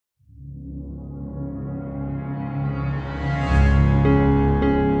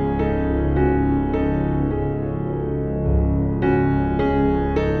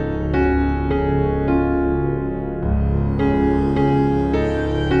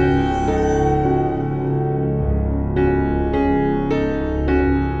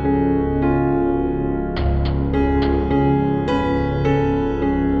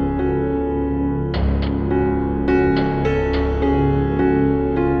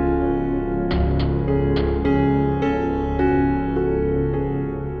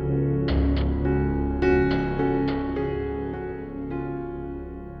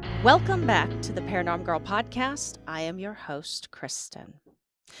Welcome back to the Paranormal Girl podcast. I am your host, Kristen.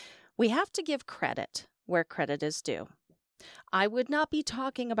 We have to give credit where credit is due. I would not be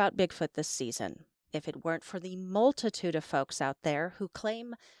talking about Bigfoot this season if it weren't for the multitude of folks out there who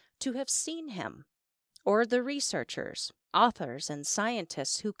claim to have seen him, or the researchers, authors, and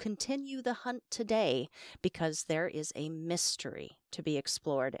scientists who continue the hunt today because there is a mystery to be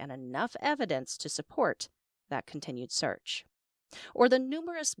explored and enough evidence to support that continued search. Or the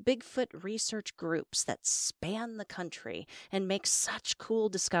numerous Bigfoot research groups that span the country and make such cool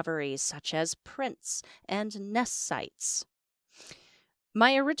discoveries such as prints and nest sites.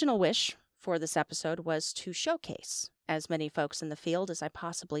 My original wish for this episode was to showcase as many folks in the field as I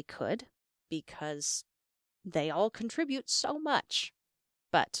possibly could, because they all contribute so much.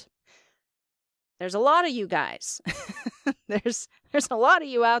 But there's a lot of you guys. there's a lot of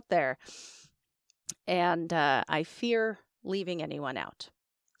you out there. And I fear leaving anyone out.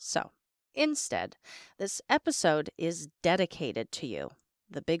 So, instead, this episode is dedicated to you,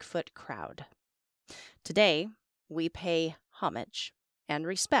 the Bigfoot crowd. Today, we pay homage and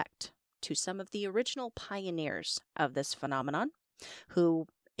respect to some of the original pioneers of this phenomenon, who,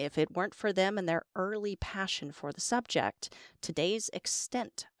 if it weren't for them and their early passion for the subject, today's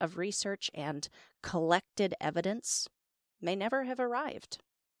extent of research and collected evidence may never have arrived.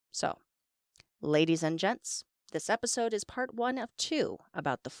 So, ladies and gents, this episode is part 1 of 2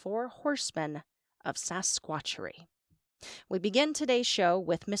 about the 4 Horsemen of Sasquatchery. We begin today's show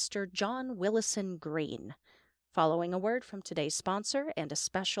with Mr. John Willison Green, following a word from today's sponsor and a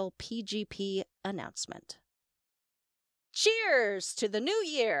special PGP announcement. Cheers to the new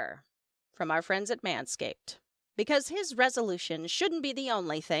year from our friends at Manscaped. Because his resolutions shouldn't be the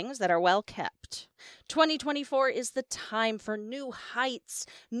only things that are well kept. 2024 is the time for new heights,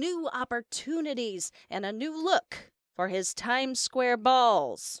 new opportunities, and a new look for his Times Square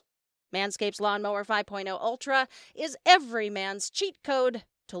balls. Manscaped's Lawnmower 5.0 Ultra is every man's cheat code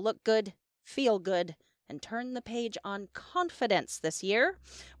to look good, feel good, and turn the page on confidence this year.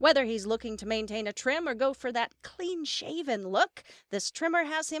 Whether he's looking to maintain a trim or go for that clean-shaven look, this trimmer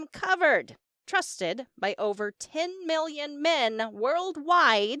has him covered. Trusted by over 10 million men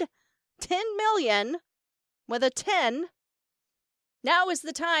worldwide. 10 million with a 10. Now is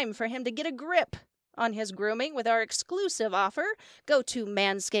the time for him to get a grip on his grooming with our exclusive offer. Go to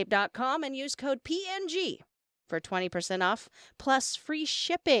manscaped.com and use code PNG for 20% off plus free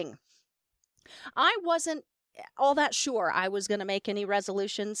shipping. I wasn't all that sure I was going to make any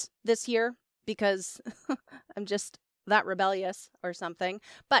resolutions this year because I'm just that rebellious or something.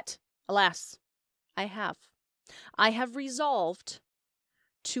 But alas, I have. I have resolved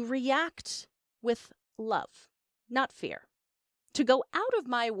to react with love, not fear. To go out of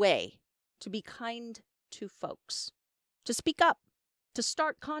my way to be kind to folks. To speak up. To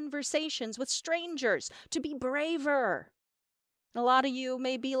start conversations with strangers. To be braver. And a lot of you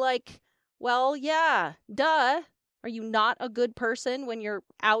may be like, well, yeah, duh. Are you not a good person when you're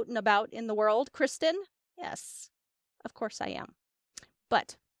out and about in the world, Kristen? Yes, of course I am.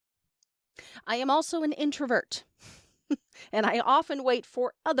 But I am also an introvert, and I often wait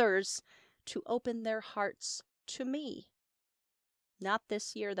for others to open their hearts to me. Not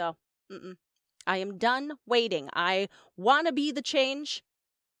this year, though. I am done waiting. I want to be the change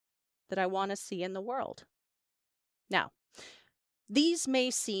that I want to see in the world. Now, these may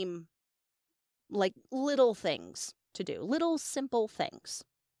seem like little things to do, little simple things,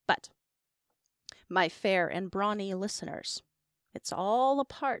 but my fair and brawny listeners, it's all a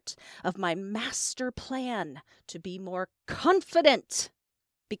part of my master plan to be more confident,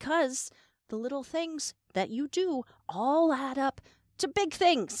 because the little things that you do all add up to big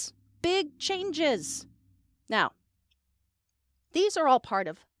things, big changes. Now, these are all part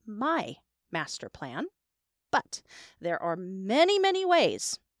of my master plan, but there are many, many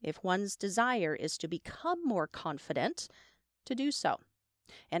ways, if one's desire is to become more confident, to do so.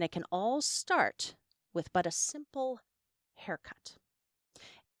 And it can all start with but a simple haircut.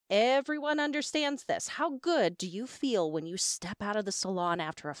 Everyone understands this. How good do you feel when you step out of the salon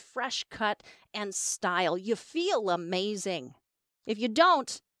after a fresh cut and style? You feel amazing. If you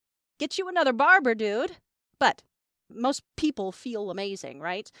don't, get you another barber, dude. But most people feel amazing,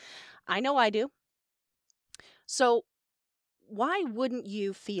 right? I know I do. So why wouldn't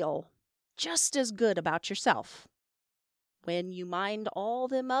you feel just as good about yourself when you mind all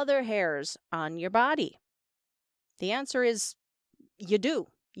them other hairs on your body? The answer is you do.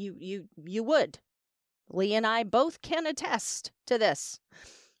 You would. Lee and I both can attest to this.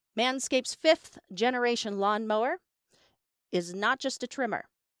 Manscaped's 5th generation lawnmower is not just a trimmer.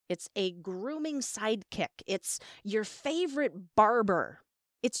 It's a grooming sidekick. It's your favorite barber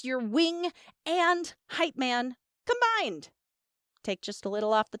It's your wing and hype man combined. Take just a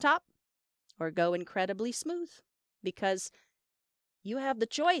little off the top or go incredibly smooth because you have the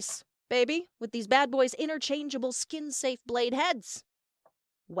choice, baby, with these bad boys' interchangeable skin-safe blade heads.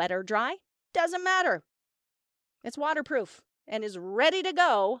 Wet or dry, doesn't matter. It's waterproof and is ready to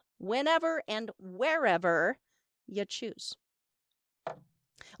go whenever and wherever you choose.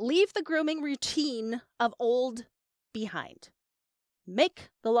 Leave the grooming routine of old behind. Make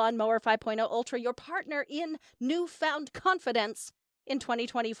the Lawnmower 5.0 Ultra your partner in newfound confidence in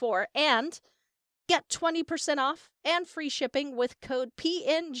 2024 and get 20% off and free shipping with code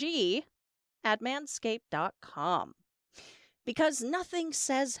PNG at manscaped.com. Because nothing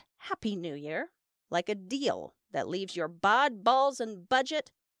says Happy New Year like a deal that leaves your bod, balls, and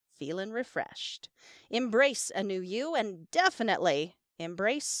budget feeling refreshed. Embrace a new you and definitely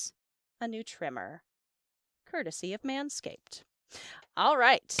embrace a new trimmer. Courtesy of Manscaped. All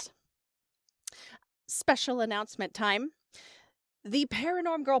right. Special announcement time. The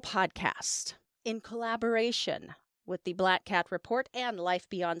Paranorm Girl podcast, in collaboration with the Black Cat Report and Life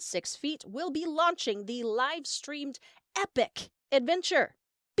Beyond 6 Feet, will be launching the live-streamed epic adventure,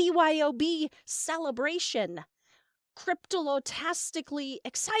 BYOB celebration, cryptolotastically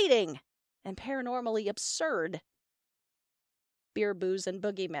exciting and paranormally absurd Beer, Booze, and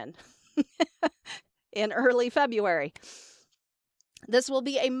Boogeymen in early February. This will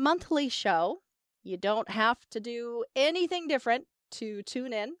be a monthly show. You don't have to do anything different to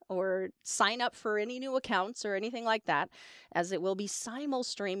tune in or sign up for any new accounts or anything like that, as it will be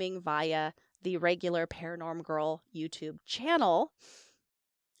simul-streaming via the regular Paranorm Girl YouTube channel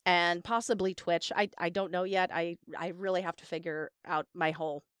and possibly Twitch. I don't know yet. I really have to figure out my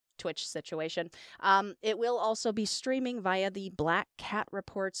whole Twitch situation. It will also be streaming via the Black Cat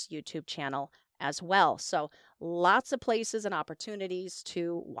Reports YouTube channel as well. So lots of places and opportunities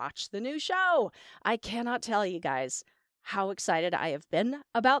to watch the new show. I cannot tell you guys how excited I have been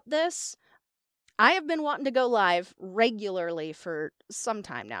about this. I have been wanting to go live regularly for some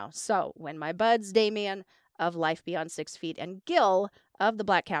time now. So when my buds Damien of Life Beyond 6 Feet and Gil of the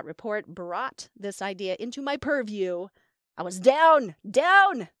Black Cat Report brought this idea into my purview, I was down,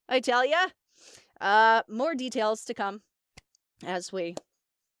 I tell ya. More details to come as we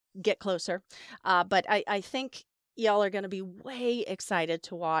get closer. But I think y'all are going to be way excited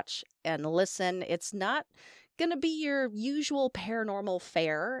to watch and listen. It's not going to be your usual paranormal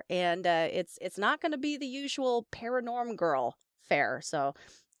fare, and it's not going to be the usual Paranorm Girl fare. So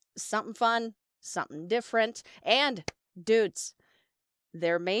something fun, something different. And dudes,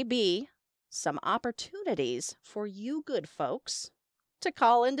 there may be some opportunities for you good folks to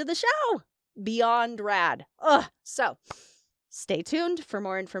call into the show. Beyond rad. So stay tuned for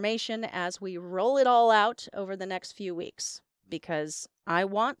more information as we roll it all out over the next few weeks, because I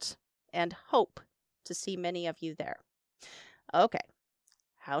want and hope to see many of you there. Okay,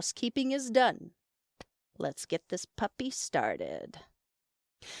 housekeeping is done. Let's get this puppy started.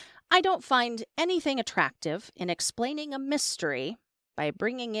 I don't find anything attractive in explaining a mystery by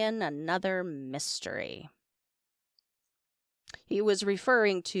bringing in another mystery. He was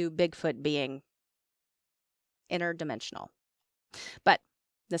referring to Bigfoot being interdimensional. But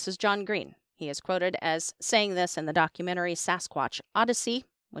this is John Green. He is quoted as saying this in the documentary Sasquatch Odyssey,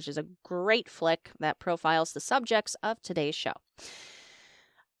 which is a great flick that profiles the subjects of today's show.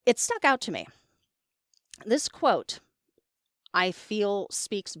 It stuck out to me. This quote, I feel,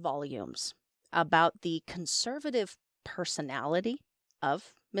 speaks volumes about the conservative personality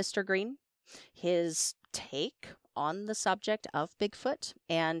of Mr. Green, his take on the subject of Bigfoot,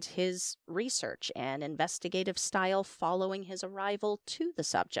 and his research and investigative style following his arrival to the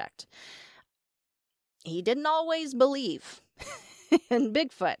subject. He didn't always believe in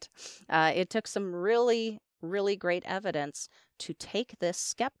Bigfoot. It took some really, really great evidence to take this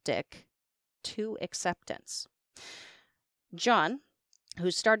skeptic to acceptance. John,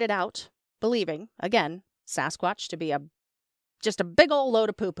 who started out believing, again, Sasquatch to be just a big old load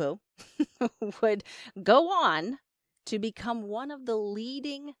of poo-poo, would go on to become one of the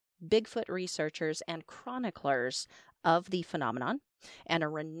leading Bigfoot researchers and chroniclers of the phenomenon and a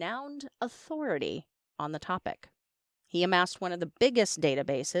renowned authority on the topic. He amassed one of the biggest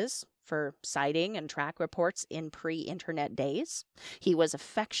databases for sighting and track reports in pre-internet days. He was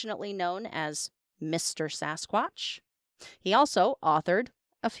affectionately known as Mr. Sasquatch. He also authored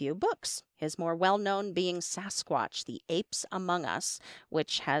a few books, his more well-known being Sasquatch, The Apes Among Us,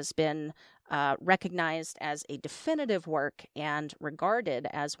 which has been recognized as a definitive work and regarded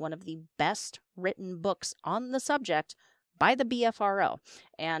as one of the best written books on the subject by the BFRO.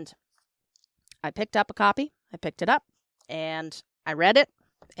 And I picked up a copy, I picked it up, and I read it,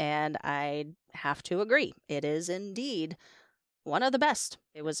 And I have to agree, it is indeed one of the best.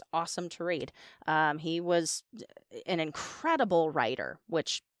 It was awesome to read. He was an incredible writer,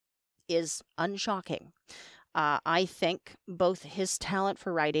 which is unshocking. I think both his talent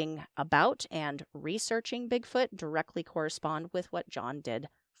for writing about and researching Bigfoot directly correspond with what John did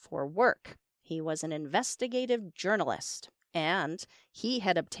for work. He was an investigative journalist, and he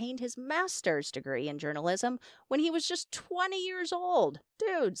had obtained his master's degree in journalism when he was just 20 years old.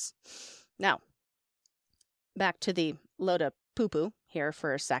 Dudes. Now, back to the load of poo-poo here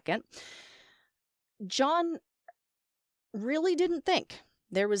for a second. John really didn't think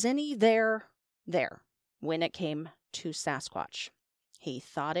there was any there when it came to Sasquatch. He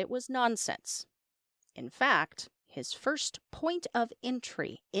thought it was nonsense. In fact, his first point of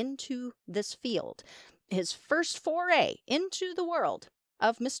entry into this field, his first foray into the world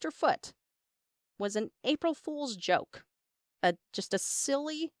of Mr. Foot, was an April Fool's joke. Just a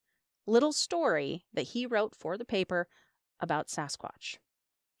silly little story that he wrote for the paper about Sasquatch.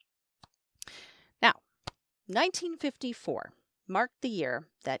 Now, 1954 marked the year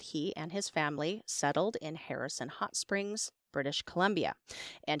that he and his family settled in Harrison Hot Springs, British Columbia,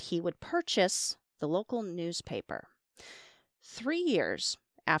 and he would purchase the local newspaper. 3 years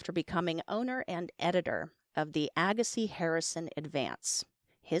after becoming owner and editor of the Agassiz-Harrison Advance,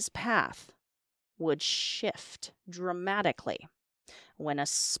 his path would shift dramatically when a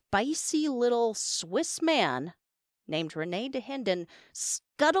spicy little Swiss man named Rene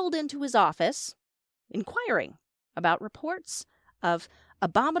scuttled into his office, inquiring about reports of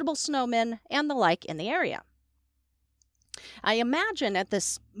abominable snowmen and the like in the area. I imagine at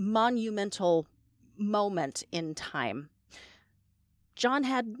this monumental moment in time, John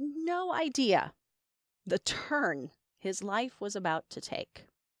had no idea the turn his life was about to take,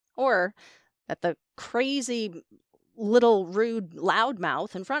 or that the crazy little rude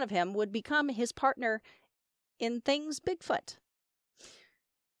loudmouth in front of him would become his partner in things Bigfoot.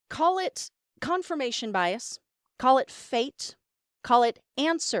 Call it confirmation bias, call it fate, call it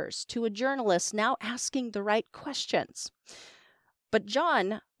answers to a journalist now asking the right questions. But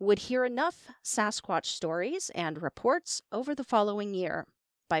John would hear enough Sasquatch stories and reports over the following year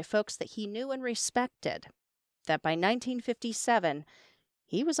by folks that he knew and respected that by 1957,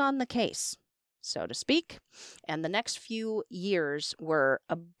 he was on the case, so to speak, and the next few years were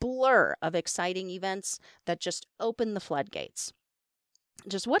a blur of exciting events that just opened the floodgates.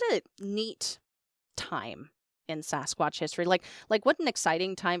 Just what a neat time in Sasquatch history. Like what an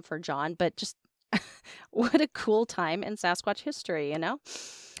exciting time for John, but just what a cool time in Sasquatch history, you know?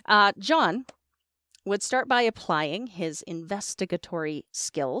 John would start by applying his investigatory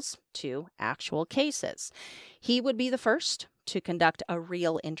skills to actual cases. He would be the first to conduct a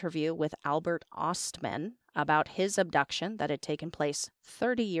real interview with Albert Ostman about his abduction that had taken place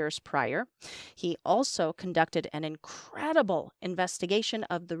 30 years prior. He also conducted an incredible investigation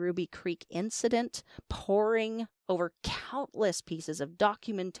of the Ruby Creek incident, poring over countless pieces of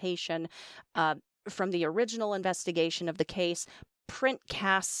documentation from the original investigation of the case, print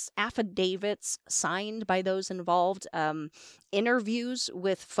casts, affidavits signed by those involved, interviews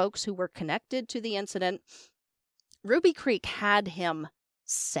with folks who were connected to the incident. Ruby Creek had him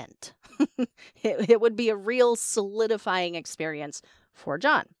sent. It would be a real solidifying experience for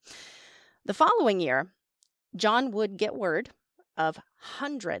John. The following year, John would get word of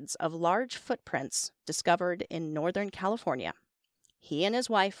hundreds of large footprints discovered in Northern California. He and his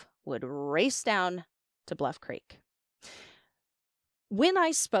wife would race down to Bluff Creek. When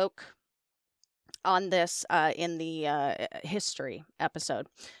I spoke on this in the history episode,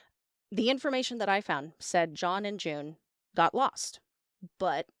 the information that I found said John and June got lost,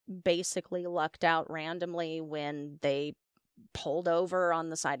 but basically lucked out randomly when they pulled over on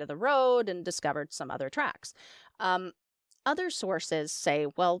the side of the road and discovered some other tracks. Other sources say,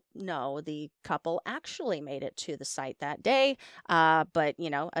 well, no, the couple actually made it to the site that day, but, you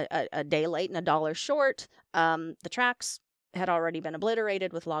know, a day late and $1 short. The tracks had already been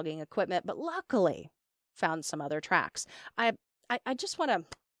obliterated with logging equipment, but luckily found some other tracks. I just want to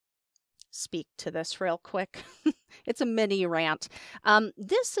speak to this real quick. It's a mini rant.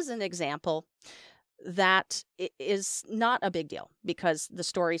 This is an example that is not a big deal because the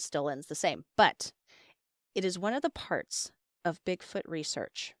story still ends the same, but it is one of the parts of Bigfoot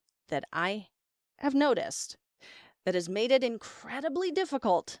research that I have noticed that has made it incredibly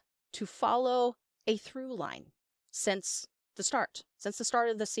difficult to follow a through line since the start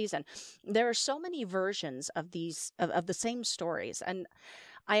of the season. There are so many versions of these of the same stories, and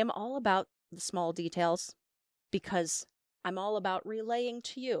I am all about the small details because I'm all about relaying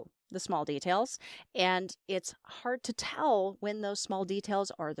to you the small details, and it's hard to tell when those small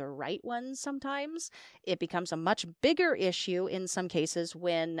details are the right ones sometimes. It becomes a much bigger issue in some cases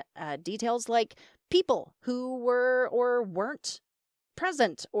when details like people who were or weren't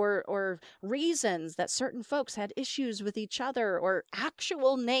present, or reasons that certain folks had issues with each other, or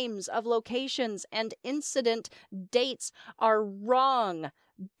actual names of locations and incident dates are wrong.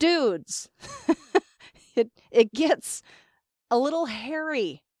 Dudes, it gets a little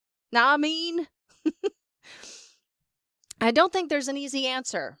hairy. Now, I mean, I don't think there's an easy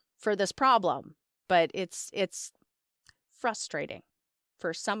answer for this problem, but it's frustrating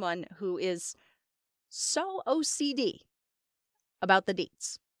for someone who is so OCD about the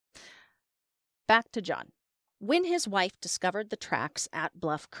deets. Back to John. When his wife discovered the tracks at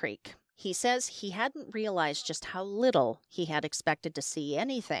Bluff Creek, he says he hadn't realized just how little he had expected to see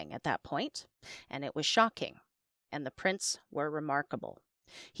anything at that point, and it was shocking, and the prints were remarkable.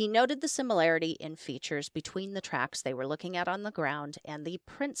 He noted the similarity in features between the tracks they were looking at on the ground and the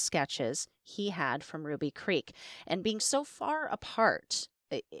print sketches he had from Ruby Creek, and being so far apart,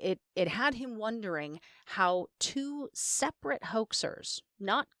 it had him wondering how two separate hoaxers,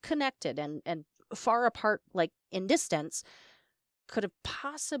 not connected and far apart, like in distance, could have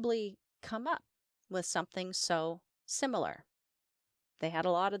possibly come up with something so similar. They had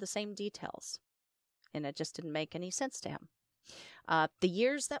a lot of the same details, and it just didn't make any sense to him. The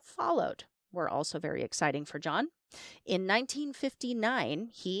years that followed were also very exciting for John. In 1959,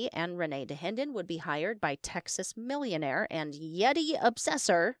 he and Rene would be hired by Texas millionaire and Yeti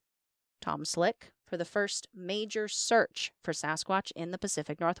obsessor Tom Slick for the first major search for Sasquatch in the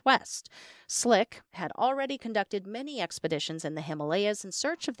Pacific Northwest. Slick had already conducted many expeditions in the Himalayas in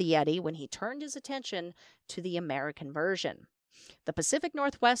search of the Yeti when he turned his attention to the American version. The Pacific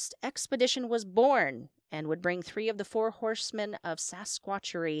Northwest expedition was born and would bring 3 of the 4 horsemen of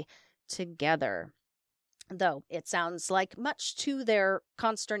Sasquatchery together, though it sounds like much to their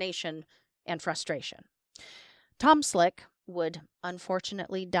consternation and frustration. Tom Slick would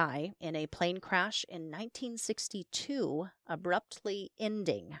unfortunately die in a plane crash in 1962, abruptly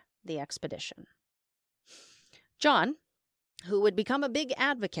ending the expedition. John, who would become a big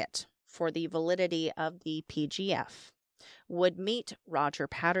advocate for the validity of the PGF, would meet Roger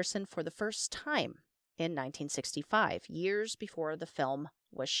Patterson for the first time in 1965, years before the film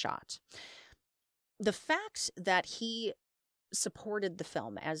was shot. The fact that he supported the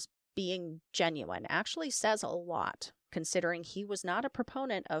film as being genuine actually says a lot, considering he was not a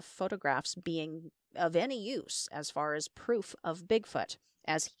proponent of photographs being of any use as far as proof of Bigfoot,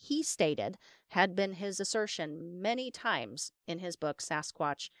 as he stated had been his assertion many times in his book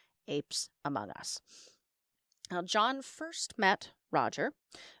Sasquatch, Apes Among Us. Now, John first met Roger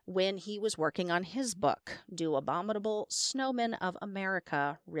when he was working on his book, Do Abominable Snowmen of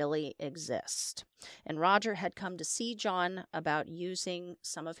America Really Exist? And Roger had come to see John about using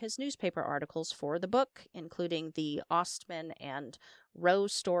some of his newspaper articles for the book, including the Ostman and Rowe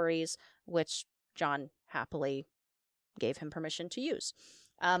stories, which John happily gave him permission to use.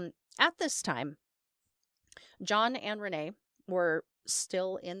 At this time, John and Rene were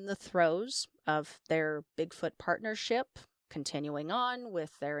still in the throes of their Bigfoot partnership, continuing on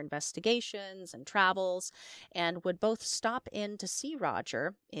with their investigations and travels, and would both stop in to see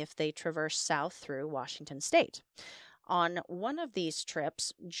Roger if they traversed south through Washington State. On one of these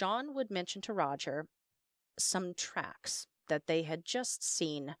trips, John would mention to Roger some tracks that they had just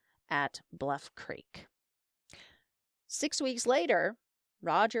seen at Bluff Creek. 6 weeks later,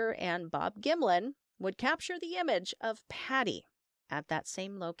 Roger and Bob Gimlin would capture the image of Patty at that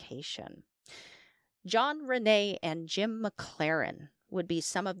same location. John, Rene, and Jim McLaren would be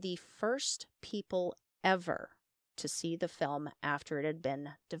some of the first people ever to see the film after it had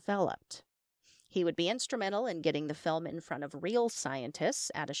been developed. He would be instrumental in getting the film in front of real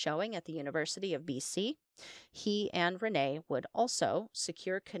scientists at a showing at the University of BC. He and Rene would also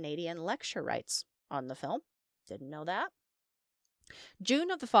secure Canadian lecture rights on the film. Didn't know that.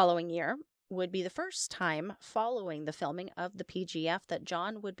 June of the following year would be the first time following the filming of the PGF that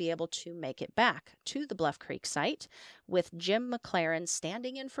John would be able to make it back to the Bluff Creek site. With Jim McLaren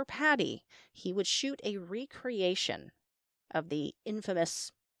standing in for Patty, he would shoot a recreation of the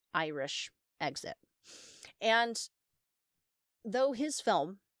infamous Irish exit. And though his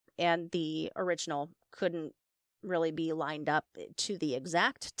film and the original couldn't really be lined up to the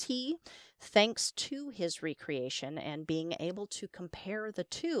exact T, thanks to his recreation and being able to compare the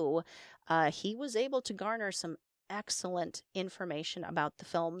two, he was able to garner some excellent information about the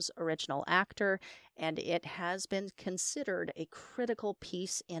film's original actor, and it has been considered a critical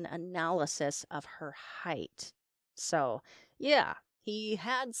piece in analysis of her height. So, yeah, He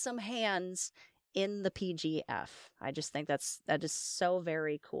had some hands in the PGF. I just think that is so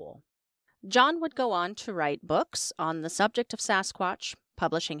very cool. John would go on to write books on the subject of Sasquatch,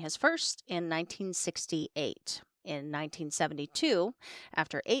 publishing his first in 1968. In 1972,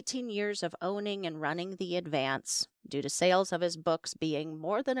 after 18 years of owning and running the Advance, due to sales of his books being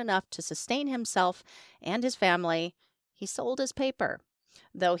more than enough to sustain himself and his family, he sold his paper,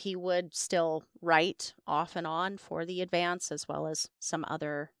 though he would still write off and on for the Advance as well as some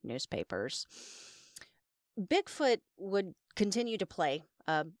other newspapers. Bigfoot would continue to play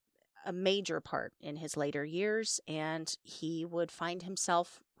a major part in his later years, and he would find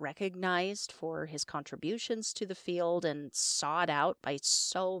himself recognized for his contributions to the field and sought out by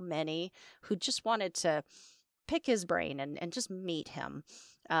so many who just wanted to pick his brain and just meet him.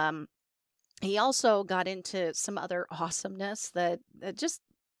 He also got into some other awesomeness that just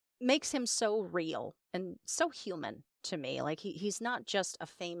makes him so real and so human to me. Like he's not just a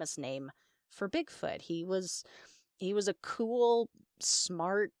famous name for Bigfoot. He was a cool,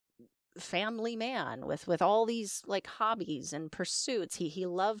 smart family man with all these like hobbies and pursuits. He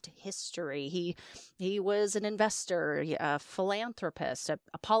loved history. He was an investor, a philanthropist,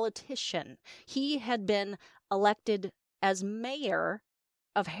 a politician. He had been elected as mayor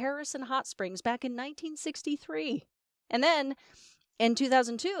of Harrison Hot Springs back in 1963. And then in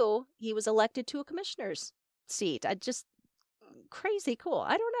 2002, he was elected to a commissioner's seat. Crazy cool.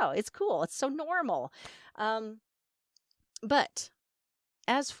 I don't know. It's cool. It's so normal. But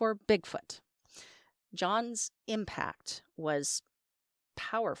as for Bigfoot, John's impact was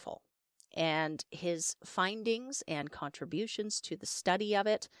powerful, and his findings and contributions to the study of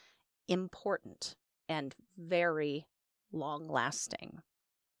it important and very long-lasting.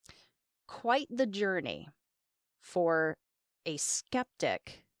 Quite the journey for a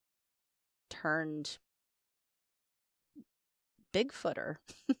skeptic turned Bigfooter,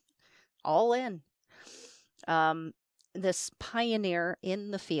 all in. This pioneer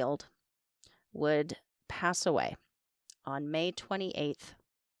in the field would pass away on May 28th,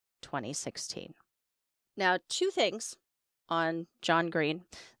 2016. Now, two things on John Green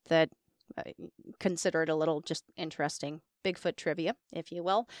that I considered a little just interesting Bigfoot trivia, if you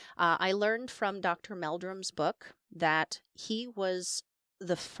will. I learned from Dr. Meldrum's book that he was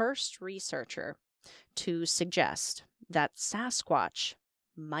the first researcher to suggest that Sasquatch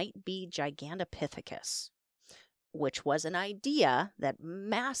might be Gigantopithecus, which was an idea that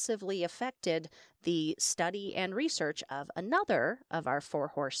massively affected the study and research of another of our four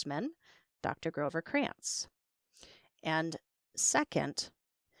horsemen, Dr. Grover Krantz. And second,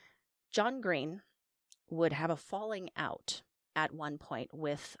 John Green would have a falling out at one point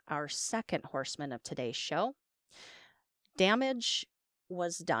with our second horseman of today's show. Damage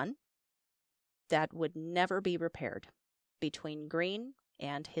was done that would never be repaired between Green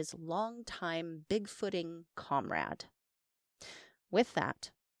and his longtime Bigfooting comrade. With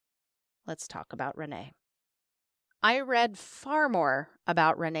that, let's talk about Rene. I read far more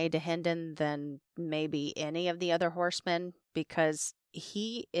about Rene Dahinden than maybe any of the other horsemen because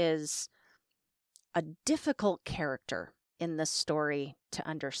he is a difficult character in this story to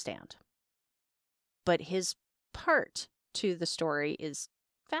understand. But his part to the story is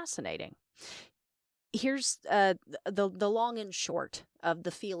fascinating. Here's the long and short of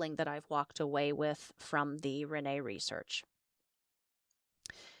the feeling that I've walked away with from the Rene research.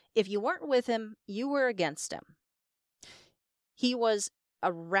 If you weren't with him, you were against him. He was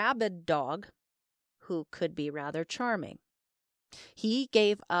a rabid dog who could be rather charming. He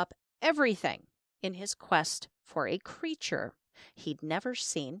gave up everything in his quest for a creature he'd never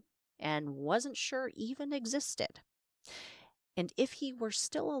seen and wasn't sure even existed. And if he were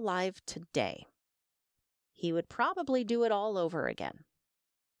still alive today, he would probably do it all over again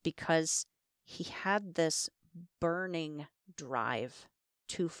because he had this burning drive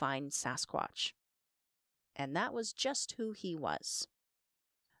to find Sasquatch. And that was just who he was.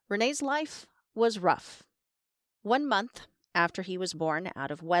 Rene's life was rough. 1 month after he was born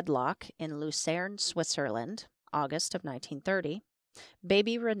out of wedlock in Lucerne, Switzerland, August of 1930,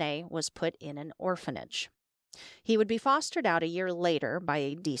 baby Rene was put in an orphanage. He would be fostered out a year later by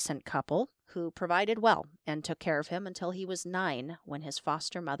a decent couple who provided well and took care of him until he was 9 when his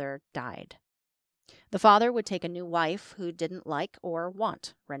foster mother died. The father would take a new wife who didn't like or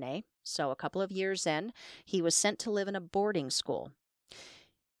want Rene, so a couple of years in, he was sent to live in a boarding school.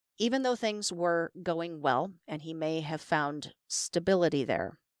 Even though things were going well and he may have found stability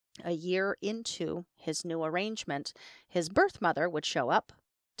there, a year into his new arrangement, his birth mother would show up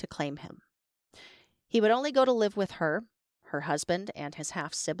to claim him. He would only go to live with her, her husband, and his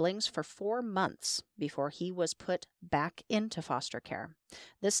half-siblings for 4 months before he was put back into foster care,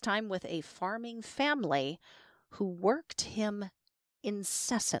 this time with a farming family who worked him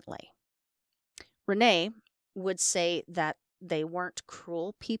incessantly. Rene would say that they weren't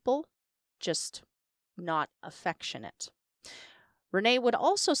cruel people, just not affectionate. Rene would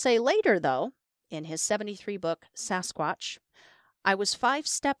also say later, though, in his 73 book, Sasquatch, "I was 5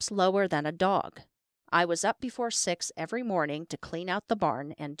 steps lower than a dog. I was up before 6 every morning to clean out the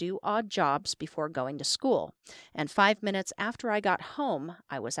barn and do odd jobs before going to school. And 5 minutes after I got home,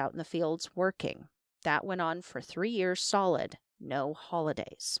 I was out in the fields working. That went on for 3 years solid, no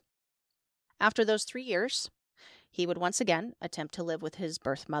holidays." After those 3 years, he would once again attempt to live with his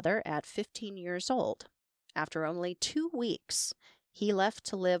birth mother at 15 years old. After only 2 weeks, he left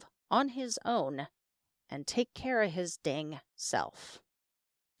to live on his own and take care of his dang self.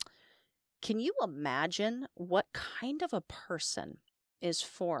 Can you imagine what kind of a person is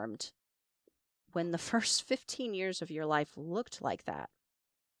formed when the first 15 years of your life looked like that?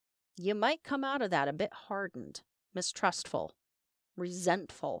 You might come out of that a bit hardened, mistrustful,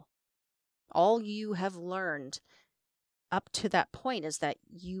 resentful. All you have learned up to that point is that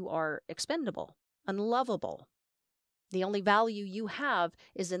you are expendable, unlovable. The only value you have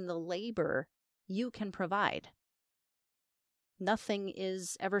is in the labor you can provide. Nothing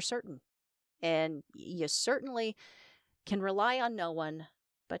is ever certain, and you certainly can rely on no one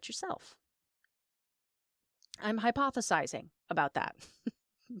but yourself. I'm hypothesizing about that.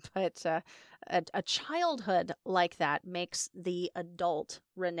 But a childhood like that makes the adult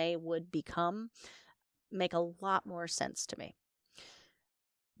Rene would become make a lot more sense to me.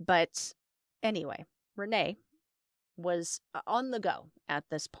 But anyway, Rene was on the go at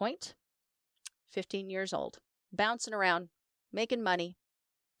this point, 15 years old, bouncing around, making money,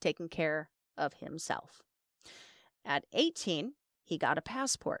 taking care of himself. At 18, he got a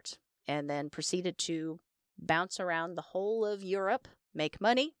passport and then proceeded to bounce around the whole of Europe, make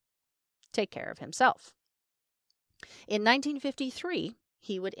money, take care of himself. In 1953,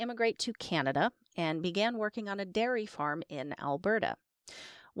 he would immigrate to Canada and began working on a dairy farm in Alberta.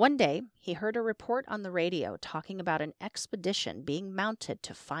 One day, he heard a report on the radio talking about an expedition being mounted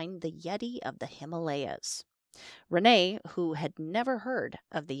to find the Yeti of the Himalayas. Rene, who had never heard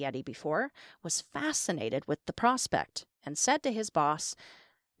of the Yeti before, was fascinated with the prospect and said to his boss,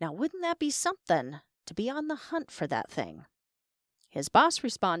 "Now, wouldn't that be something to be on the hunt for that thing?" His boss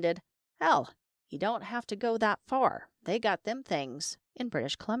responded, "Hell, you don't have to go that far. They got them things in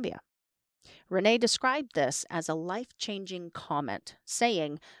British Columbia." Rene described this as a life-changing comment,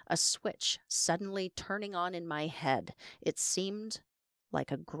 saying, "A switch suddenly turning on in my head. It seemed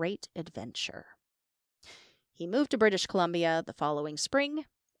like a great adventure." He moved to British Columbia the following spring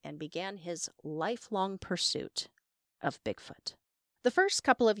and began his lifelong pursuit of Bigfoot. The first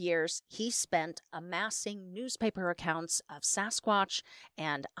couple of years, he spent amassing newspaper accounts of Sasquatch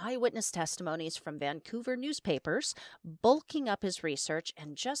and eyewitness testimonies from Vancouver newspapers, bulking up his research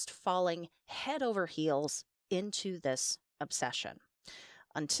and just falling head over heels into this obsession.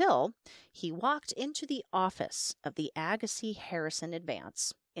 Until he walked into the office of the Agassiz Harrison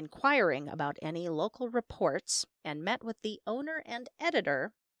Advance, inquiring about any local reports, and met with the owner and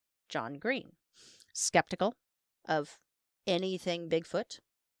editor, John Green. Skeptical of anything Bigfoot,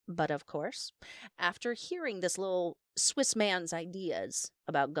 but of course, after hearing this little Swiss man's ideas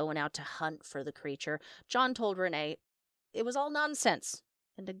about going out to hunt for the creature, John told Rene it was all nonsense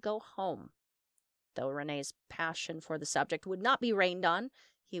and to go home. Though Rene's passion for the subject would not be rained on,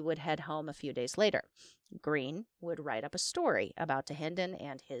 he would head home a few days later. Green would write up a story about Dahinden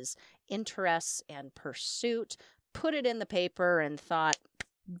and his interests and pursuit, put it in the paper, and thought,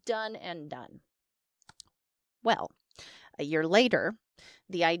 done and done. Well, a year later,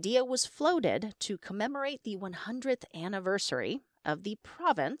 the idea was floated to commemorate the 100th anniversary of the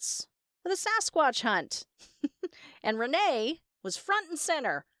province of the Sasquatch hunt. And Rene was front and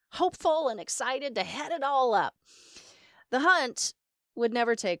center, hopeful and excited to head it all up. The hunt would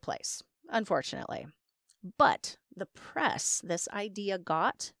never take place, unfortunately. But the press this idea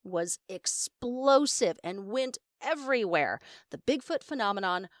got was explosive and went everywhere. The Bigfoot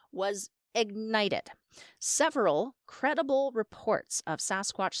phenomenon was ignited. Several credible reports of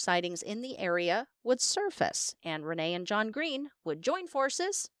Sasquatch sightings in the area would surface, and Rene and John Green would join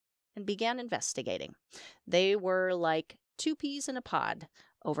forces and began investigating. They were like two peas in a pod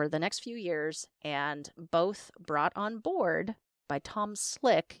over the next few years, and both brought on board by Tom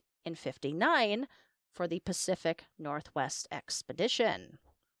Slick in 1959 for the Pacific Northwest Expedition.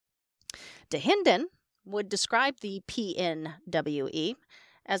 Dahinden would describe the PNWE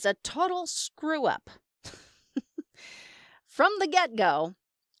as a total screw-up. From the get-go,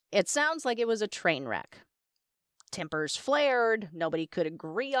 it sounds like it was a train wreck. Tempers flared. Nobody could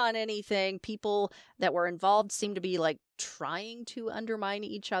agree on anything. People that were involved seemed to be like trying to undermine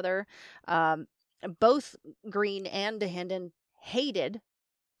each other. Both Green and DeHinden hated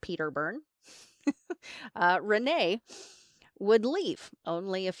Peter Byrne. Rene would leave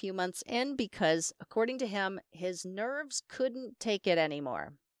only a few months in because, according to him, his nerves couldn't take it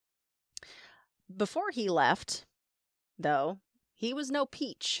anymore. Before he left, though, he was no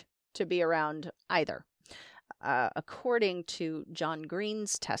peach to be around either. According to John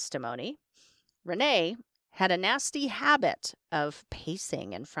Green's testimony, Rene had a nasty habit of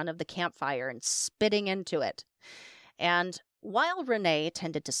pacing in front of the campfire and spitting into it. And while Rene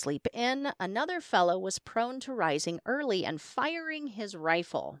tended to sleep in, another fellow was prone to rising early and firing his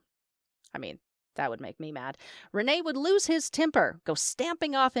rifle. I mean, that would make me mad. Rene would lose his temper, go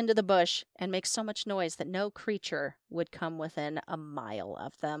stamping off into the bush, and make so much noise that no creature would come within a mile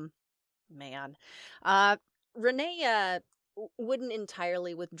of them. Man. Rene wouldn't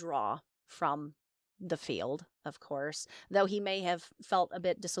entirely withdraw from the field, of course, though he may have felt a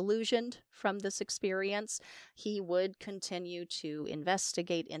bit disillusioned from this experience. He would continue to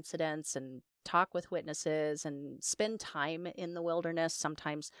investigate incidents and talk with witnesses and spend time in the wilderness,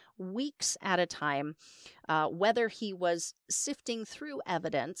 sometimes weeks at a time, whether he was sifting through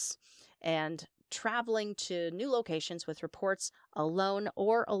evidence and traveling to new locations with reports alone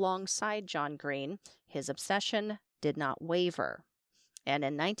or alongside John Green. His obsession did not waver. And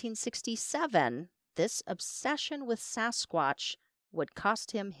in 1967, this obsession with Sasquatch would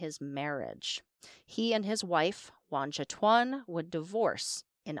cost him his marriage. He and his wife, Wanja Tuan, would divorce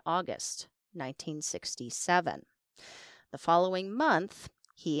in August 1967. The following month,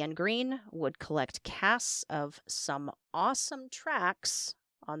 he and Green would collect casts of some awesome tracks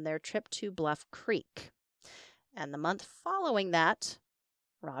on their trip to Bluff Creek. And the month following that,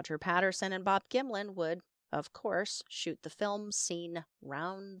 Roger Patterson and Bob Gimlin would, of course, shoot the film Seen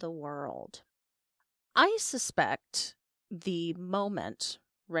Round the World. I suspect the moment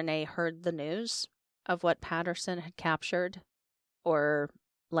Rene heard the news of what Patterson had captured, or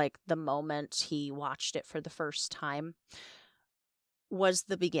like the moment he watched it for the first time, was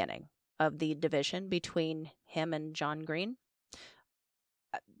the beginning of the division between him and John Green.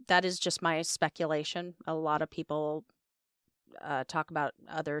 That is just my speculation. A lot of people talk about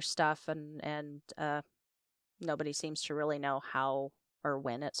other stuff, and nobody seems to really know how or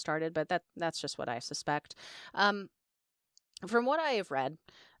when it started, but that's just what I suspect. From what I have read,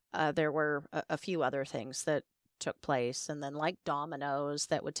 there were a few other things that took place, and then like dominoes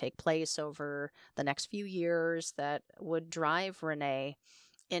that would take place over the next few years that would drive Rene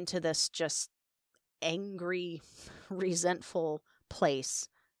into this just angry, resentful place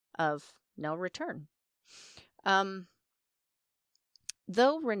of no return.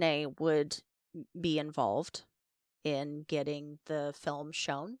 Though Rene would be involved in getting the film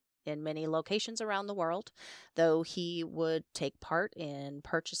shown in many locations around the world, though he would take part in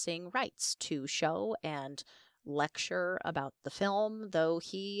purchasing rights to show and lecture about the film, though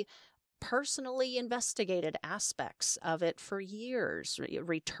he personally investigated aspects of it for years,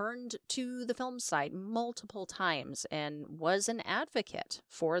 returned to the film site multiple times, and was an advocate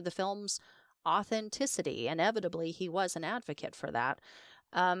for the film's authenticity. Inevitably, he was an advocate for that.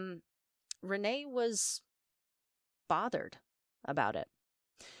 Rene was bothered about it.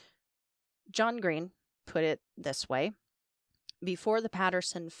 John Green put it this way: before the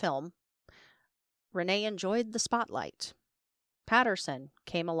Patterson film, Rene enjoyed the spotlight. Patterson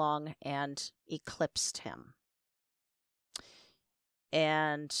came along and eclipsed him.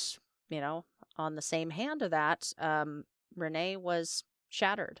 And, on the same hand of that, Rene was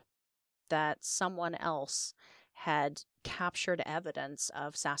shattered that someone else had captured evidence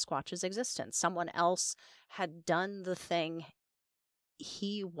of Sasquatch's existence. Someone else had done the thing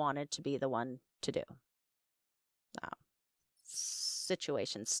he wanted to be the one to do.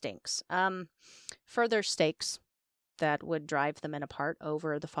 Situation stinks. Further stakes that would drive the men apart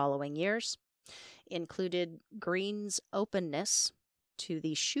over the following years included Green's openness to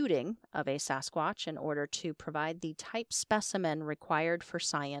the shooting of a Sasquatch in order to provide the type specimen required for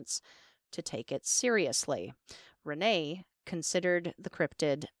science to take it seriously. Rene considered the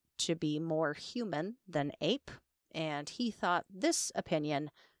cryptid to be more human than ape, and he thought this opinion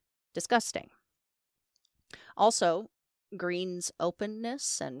disgusting. Also, Green's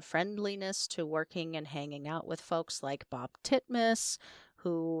openness and friendliness to working and hanging out with folks like Bob Titmus,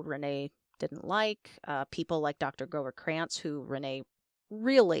 who Rene didn't like, people like Dr. Grover Krantz, who Rene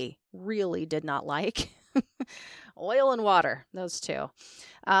really, really did not like. Oil and water, those two.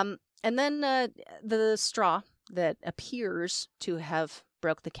 And then the straw that appears to have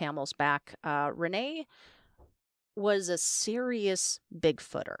broke the camel's back. Rene was a serious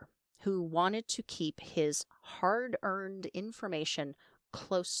Bigfooter who wanted to keep his hard-earned information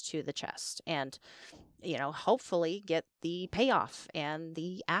close to the chest and, hopefully get the payoff and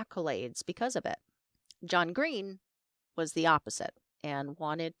the accolades because of it. John Green was the opposite and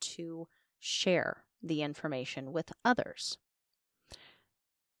wanted to share the information with others.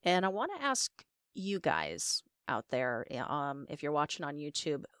 And I want to ask you guys out there, if you're watching on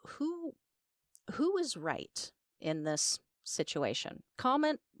YouTube, who is right in this situation?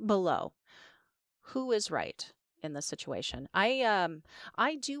 Comment below. Who is right in this situation? I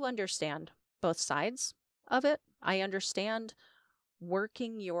do understand both sides of it. I understand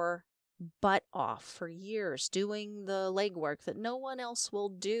working your butt off for years, doing the legwork that no one else will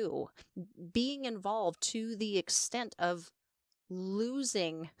do, being involved to the extent of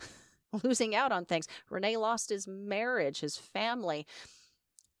losing out on things. Rene lost his marriage, his family,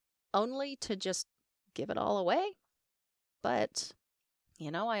 only to just give it all away. But,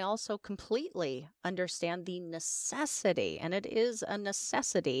 I also completely understand the necessity, and it is a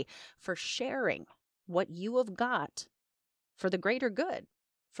necessity for sharing what you have got for the greater good,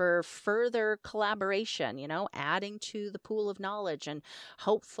 for further collaboration, adding to the pool of knowledge and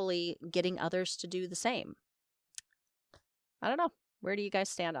hopefully getting others to do the same. I don't know. Where do you guys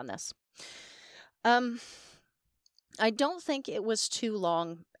stand on this? I don't think it was too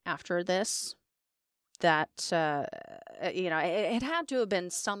long after this that, it had to have been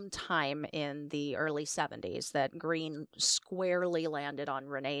sometime in the early 70s that Green squarely landed on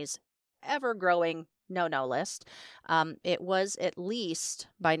Rene's ever-growing no-no list. It was at least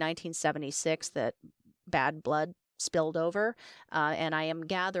by 1976 that bad blood spilled over, and I am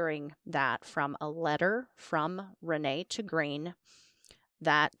gathering that from a letter from Rene to Green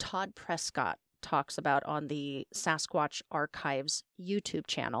that Todd Prescott talks about on the Sasquatch Archives YouTube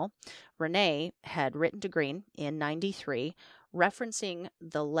channel. Rene had written to Green in 93, referencing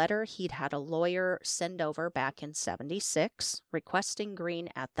the letter he'd had a lawyer send over back in 76, requesting Green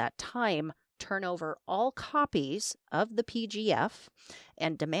at that time turn over all copies of the PGF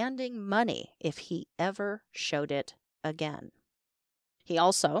and demanding money if he ever showed it again. He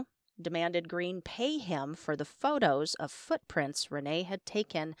also demanded Green pay him for the photos of footprints Rene had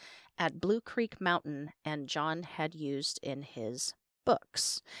taken at Blue Creek Mountain and John had used in his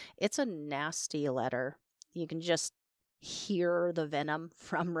books. It's a nasty letter. You can just hear the venom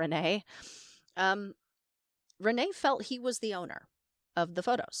from Rene. Rene felt he was the owner of the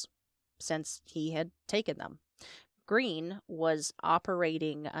photos since he had taken them. Green was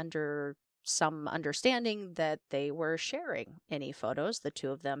operating under some understanding that they were sharing any photos the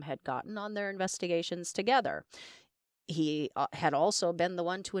two of them had gotten on their investigations together. He had also been the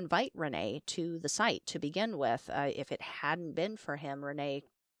one to invite Rene to the site to begin with. If it hadn't been for him, Rene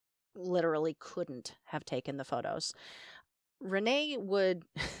literally couldn't have taken the photos. Rene would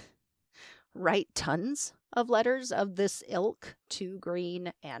write tons of letters of this ilk to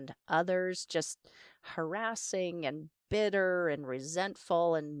Green and others, just harassing and bitter and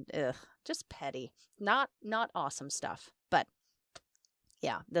resentful and just petty. Not awesome stuff. But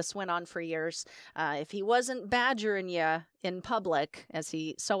yeah, this went on for years. If he wasn't badgering you in public, as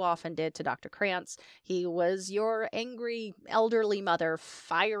he so often did to Dr. Krantz, he was your angry elderly mother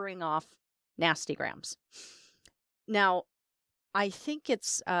firing off nastygrams. Now, I think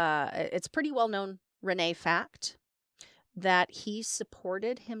it's pretty well known Rene fact that he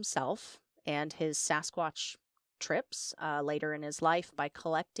supported himself and his Sasquatch trips later in his life by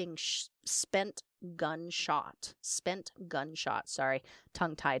collecting spent gunshot, sorry,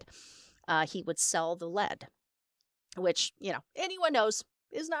 tongue-tied. He would sell the lead, which, anyone knows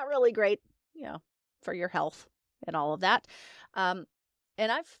is not really great, for your health and all of that. And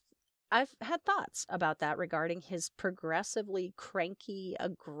I've had thoughts about that regarding his progressively cranky,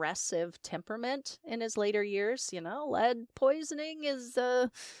 aggressive temperament in his later years. Lead poisoning is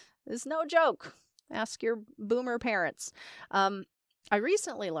no joke. Ask your boomer parents. I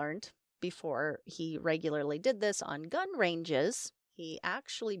recently learned, before he regularly did this on gun ranges, he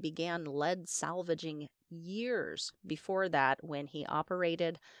actually began lead salvaging years before that when he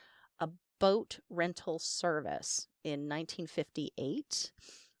operated a boat rental service in 1958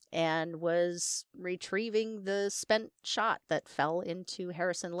 and was retrieving the spent shot that fell into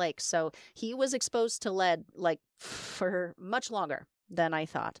Harrison Lake. So he was exposed to lead for much longer than I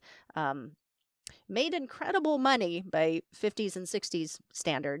thought. Made incredible money by 50s and 60s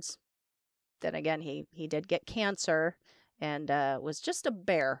standards. Then again, he did get cancer and was just a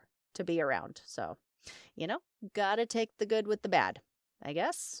bear to be around. So, gotta take the good with the bad, I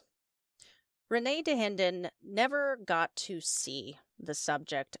guess. Rene Dahinden never got to see the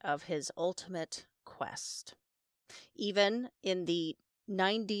subject of his ultimate quest. Even in the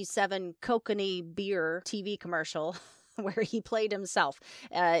 97 Kokanee beer TV commercial where he played himself,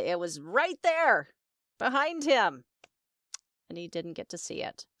 it was right there behind him, and he didn't get to see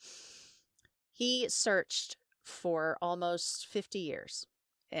it. He searched for almost 50 years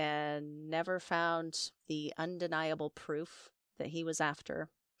and never found the undeniable proof that he was after.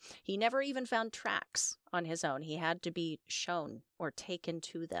 He never even found tracks on his own. He had to be shown or taken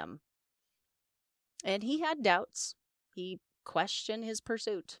to them. And he had doubts. He questioned his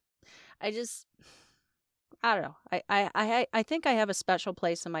pursuit. I don't know. I think I have a special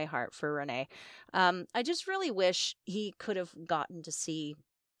place in my heart for Rene. I just really wish he could have gotten to see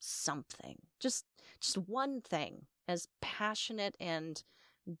something, just one thing, as passionate and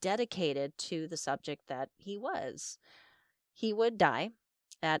dedicated to the subject that he was. He would die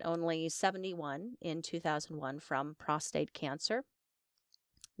at only 71 in 2001 from prostate cancer,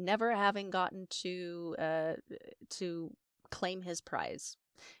 never having gotten to claim his prize,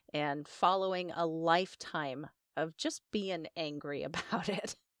 and following a lifetime of just being angry about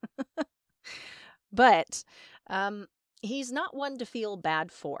it. But he's not one to feel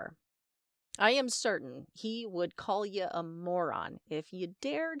bad for. I am certain he would call you a moron if you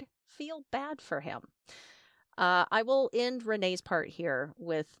dared feel bad for him. I will end Rene's part here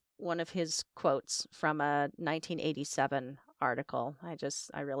with one of his quotes from a 1987 article.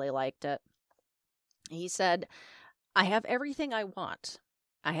 I really liked it. He said, "I have everything I want.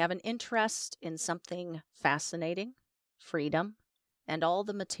 I have an interest in something fascinating, freedom, and all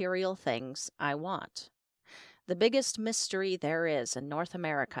the material things I want. The biggest mystery there is in North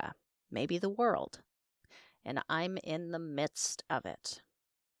America, maybe the world, and I'm in the midst of it."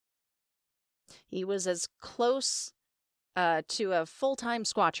 He was as close to a full-time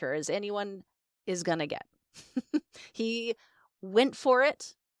squatcher as anyone is going to get. He went for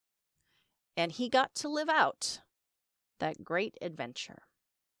it, and he got to live out that great adventure.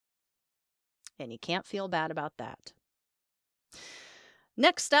 And you can't feel bad about that.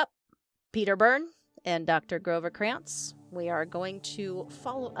 Next up, Peter Byrne and Dr. Grover Krantz. We are going to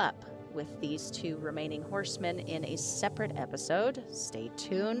follow up with these two remaining horsemen in a separate episode. Stay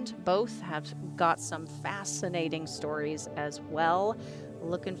tuned. Both have got some fascinating stories as well.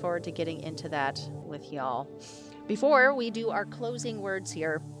 Looking forward to getting into that with y'all. Before we do our closing words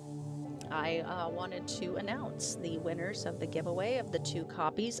here, I wanted to announce the winners of the giveaway of the 2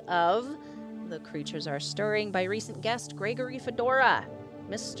 copies of The Creatures Are Stirring by recent guest Gregory Fedora,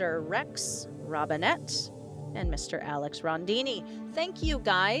 Mr. Rex Robinette, and Mr. Alex Rondini. Thank you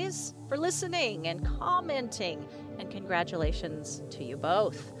guys for listening and commenting, and congratulations to you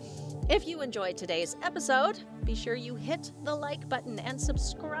both. If you enjoyed today's episode, be sure you hit the like button and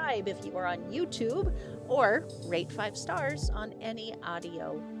subscribe if you are on YouTube, or rate 5 stars on any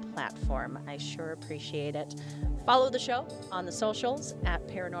audio platform. I sure appreciate it. Follow the show on the socials at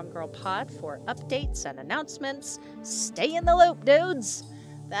Paranorm Girl Pod for updates and announcements. Stay in the loop, dudes.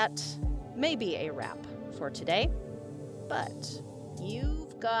 That may be a wrap for today, but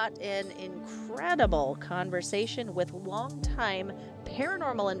you've got an incredible conversation with longtime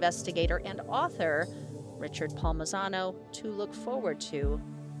paranormal investigator and author Richard Palmisano to look forward to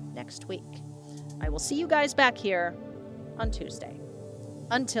next week. I will see you guys back here on Tuesday.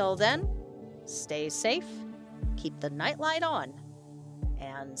 Until then, stay safe, keep the nightlight on,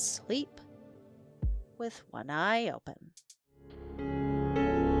 and sleep with one eye open.